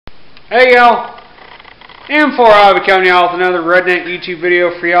Hey y'all, M4 I'll be coming y'all with another redneck YouTube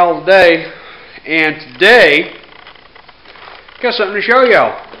video for y'all today. And today, got something to show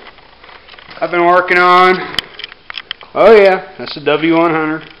y'all. I've been working on, oh yeah, that's a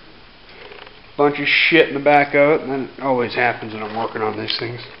W100. Bunch of shit in the back of it, and that always happens when I'm working on these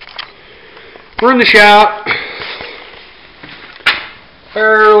things. We're in the shop.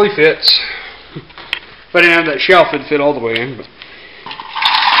 Barely fits. If I didn't have that shelf, it'd fit all the way in. But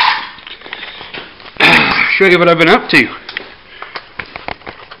show you what I've been up to.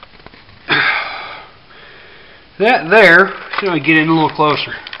 That there, see if I get in a little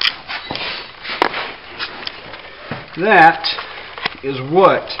closer. That is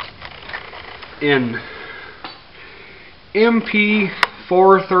what an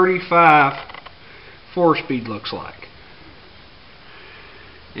MP435 4-speed looks like.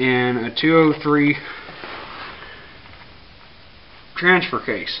 And a 203 transfer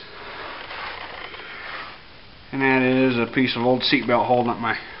case. And that is a piece of old seatbelt holding up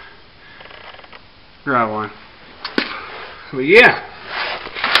my drive line. But yeah,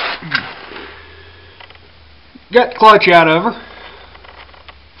 got the clutch out of her.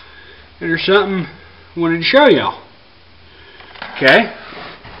 There's something I wanted to show y'all. Okay.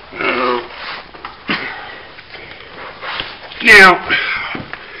 Now,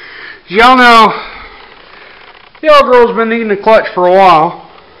 as y'all know, the old girl's been needing a clutch for a while.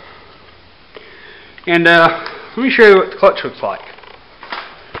 And let me show you what the clutch looks like.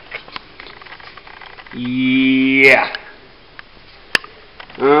 Yeah.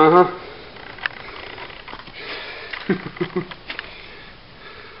 Uh-huh.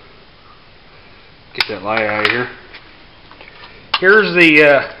 Get that light out of here. Here's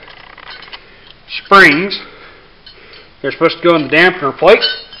the springs. They're supposed to go in the dampener plate.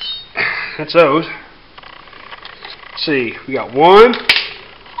 That's those. Let's see. We got 1,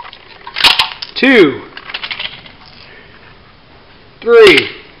 2, 3,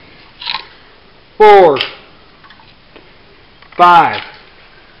 4, 5,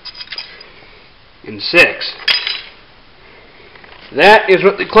 and 6. That is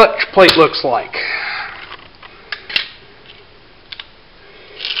what the clutch plate looks like.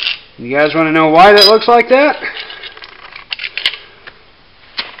 You guys want to know why that looks like that?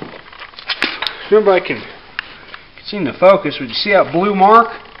 Nobody can seem to focus. Would you see that blue mark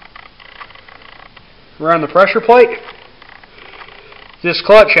around the pressure plate? This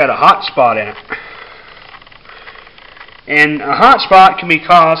clutch had a hot spot in it. And a hot spot can be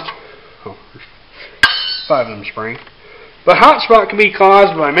caused, oh, there's 5 of them springs. But hot spot can be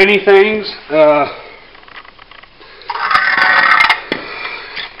caused by many things.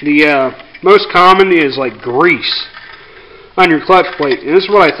 The most common is like grease on your clutch plate. And this is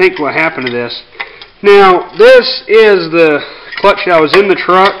what I think will happen to this. Now, this is the clutch that was in the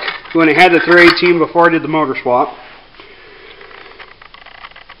truck when it had the 318 before I did the motor swap.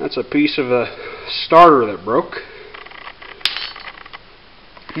 That's a piece of a starter that broke.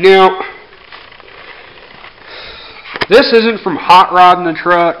 Now, this isn't from hot rodding the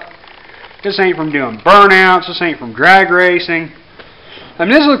truck. This ain't from doing burnouts. This ain't from drag racing. I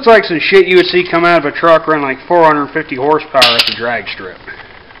mean, this looks like some shit you would see come out of a truck running like 450 horsepower at the drag strip.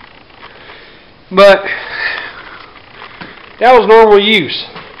 But that was normal use,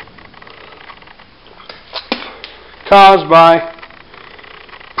 caused by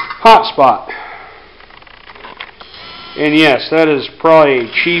hot spot. And yes, that is probably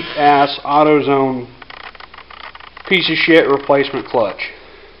a cheap ass AutoZone piece of shit replacement clutch.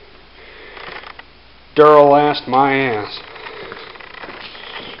 Duralast my ass.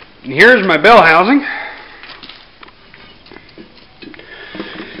 And here's my bell housing.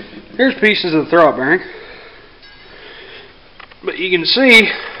 Here's pieces of the throwout bearing. But you can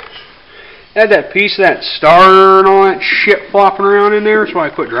see, I had that piece of that starter and all that shit flopping around in there, so I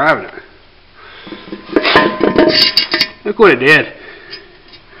quit driving it. Look what it did.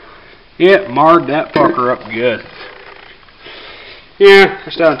 It marred that fucker up good. Yeah, I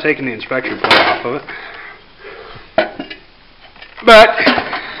still haven't taken the inspection plate off of it. But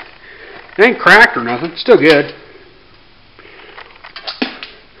it ain't cracked or nothing. It's still good.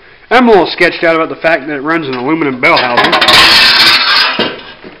 I'm a little sketched out about the fact that it runs an aluminum bell housing.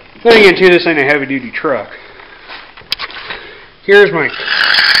 Then again, too, this ain't a heavy-duty truck. Here's my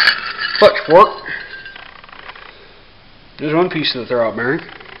clutch fork. There's one piece of the throwout bearing.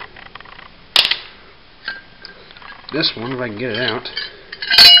 This one, if I can get it out.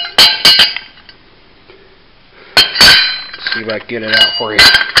 Let's see if I can get it out for you.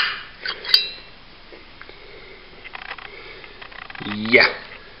 Yeah.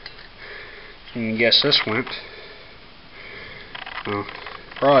 You can guess this went. Well,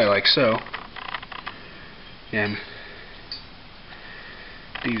 Probably like so. And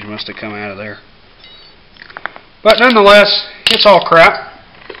these must have come out of there. But nonetheless, it's all crap.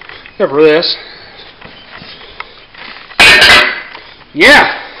 Except for this.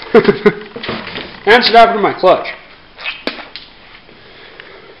 Yeah! That's it after my clutch.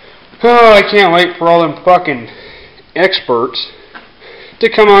 Oh, I can't wait for all them fucking experts to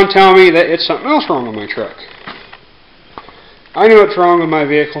come on and tell me that it's something else wrong with my truck. I know what's wrong with my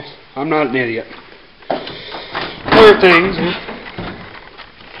vehicle. I'm not an idiot. Other things.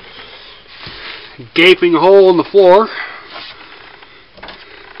 Gaping hole in the floor.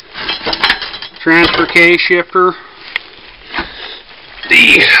 Transfer case shifter.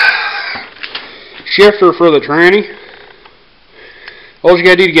 The shifter for the tranny. All you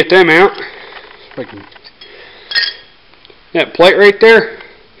gotta do to get them out, that plate right there,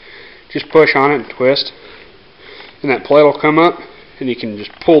 just push on it and twist, and that plate will come up, and you can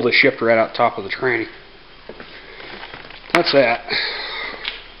just pull the shifter right out top of the tranny. That's that.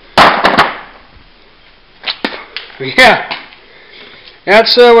 But yeah,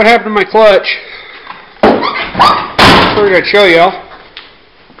 that's what happened to my clutch. So we're gonna show y'all.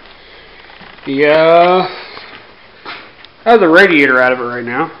 I have the radiator out of it right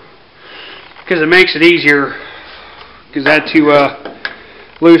now because it makes it easier, because I had to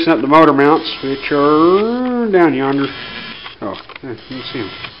loosen up the motor mounts, which are down yonder. Oh, you can see them.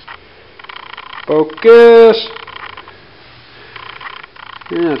 Focus.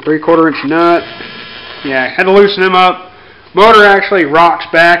 Yeah, 3/4 inch nut. Yeah, I had to loosen them up. Motor actually rocks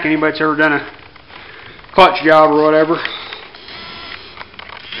back. Anybody's ever done a clutch job or whatever.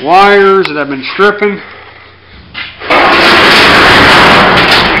 Wires that I've been stripping.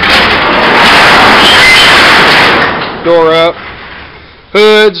 Door up.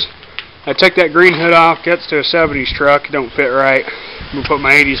 Hoods. I took that green hood off. Gets to a 70s truck. It don't fit right. I'm going to put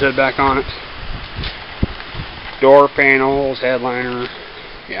my 80s hood back on it. Door panels, headliner.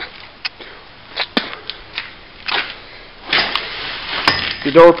 Yeah.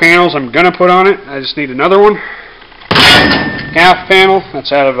 The door panels I'm going to put on it. I just need another one. Half panel.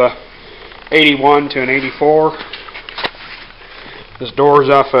 That's out of a 81 to an 84. This door's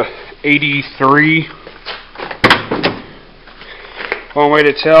off a 83. One way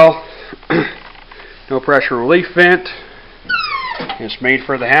to tell, no pressure relief vent. It's made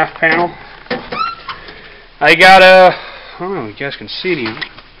for the half panel. I got I don't know if you guys can see it.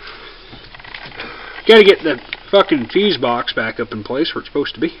 Got to get the fucking fuse box back up in place where it's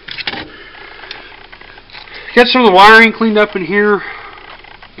supposed to be. Got some of the wiring cleaned up in here.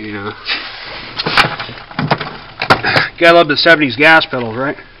 Yeah. Gotta love the 70s gas pedals,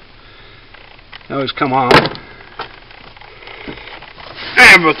 right? They always come on. I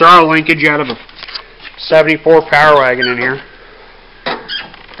have a throttle linkage out of a 74 Power Wagon in here.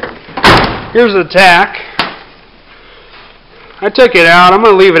 Here's the tack. I took it out. I'm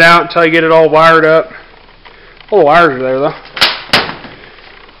going to leave it out until I get it all wired up. All the wires are there though.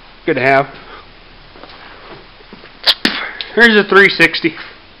 Good to have. Here's a 360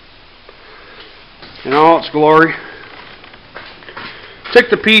 in all its glory. Took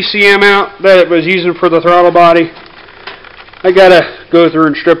the PCM out that it was using for the throttle body. I gotta go through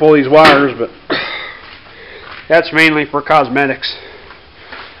and strip all these wires, but that's mainly for cosmetics.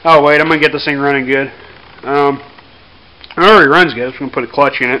 Oh wait, I'm gonna get this thing running good. It already runs good. I'm just gonna put a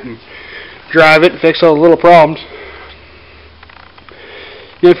clutch in it and drive it and fix all the little problems.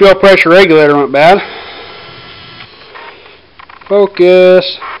 The fuel pressure regulator went bad.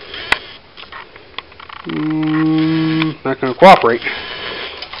 Focus. Not gonna cooperate.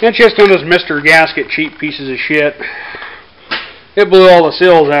 It's just one of those Mr. Gasket cheap pieces of shit. It blew all the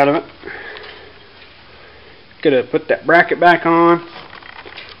seals out of it. Gotta put that bracket back on.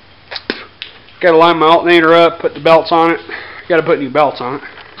 Gotta line my alternator up, put the belts on it. Gotta put new belts on it.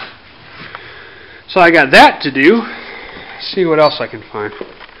 So I got that to do. Let's see what else I can find.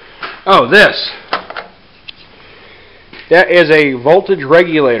 Oh, this. That is a voltage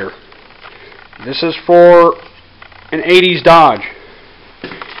regulator. This is for an 80s Dodge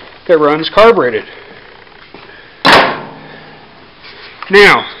that runs carbureted.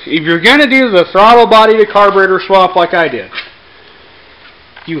 Now, if you're going to do the throttle body to carburetor swap like I did,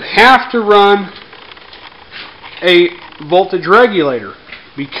 you have to run a voltage regulator,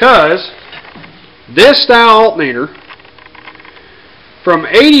 because this style alternator from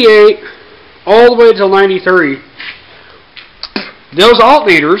 88 all the way till 93, those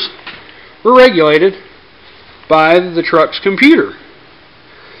alternators were regulated by the truck's computer.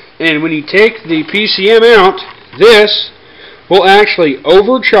 And when you take the PCM out, this will actually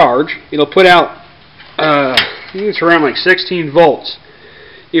overcharge. It'll put out, I think it's around like 16 volts.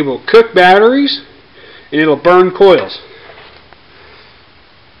 It will cook batteries, and it'll burn coils.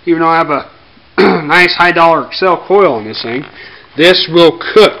 Even though I have a nice high dollar Excel coil on this thing, this will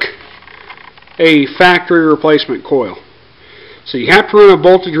cook a factory replacement coil. So you have to run a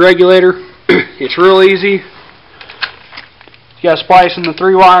voltage regulator. It's real easy. You got to splice in the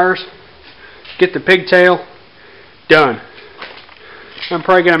 3 wires, get the pigtail, done. I'm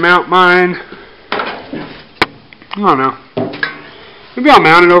probably going to mount mine, I don't know, maybe I'll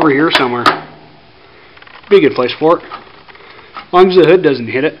mount it over here somewhere. Be a good place for it, as long as the hood doesn't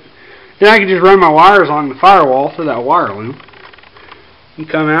hit it. Then I can just run my wires along the firewall through that wire loom and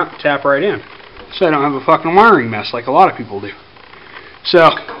come out and tap right in. So I don't have a fucking wiring mess like a lot of people do. So,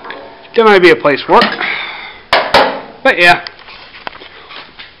 that might be a place for it. But yeah,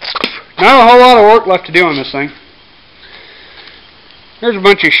 not a whole lot of work left to do on this thing. There's a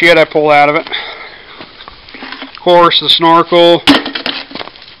bunch of shit I pulled out of it. Of course, the snorkel,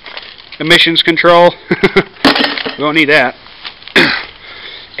 emissions control. We don't need that.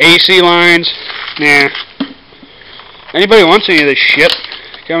 AC lines, nah. Anybody wants any of this shit,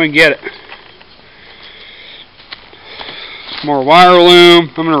 come and get it. More wire loom.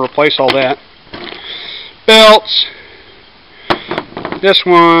 I'm going to replace all that. Belts. This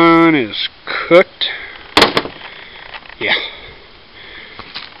one is cooked. Yeah.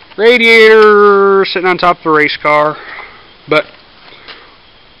 Radiator sitting on top of the race car. But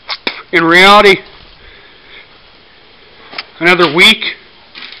in reality, another week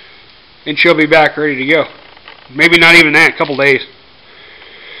and she'll be back ready to go. Maybe not even that, a couple days.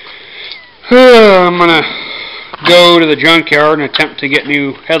 I'm going to go to the junkyard and attempt to get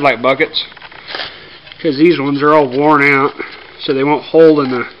new headlight buckets, because these ones are all worn out, so they won't hold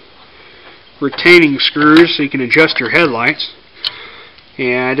in the retaining screws so you can adjust your headlights.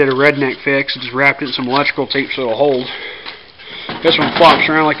 And I did a redneck fix, just wrapped it in some electrical tape so it'll hold. This one flops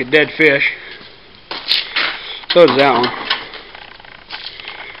around like a dead fish. So does that one.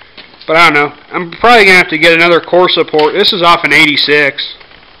 But I don't know, I'm probably going to have to get another core support. This is off an 86.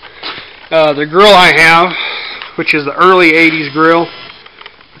 The grill I have, which is the early 80s grill,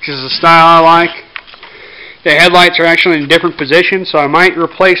 which is the style I like, the headlights are actually in a different position, so I might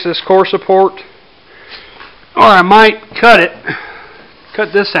replace this core support, or I might cut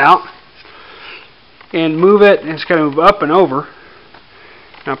this out and move it, and it's going to move up and over.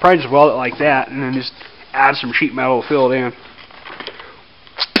 And I'll probably just weld it like that and then just add some sheet metal to fill it in.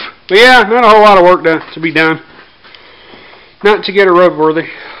 But yeah, not a whole lot of work to be done. Not to get it roadworthy.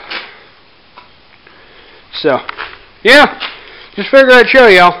 So, yeah, just figured I'd show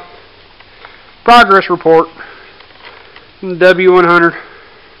y'all. Progress report. The W100.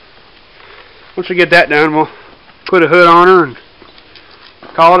 Once we get that done, we'll put a hood on her and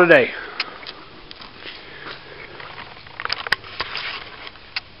call it a day.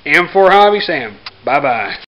 M4 Hobby Sam. Bye-bye.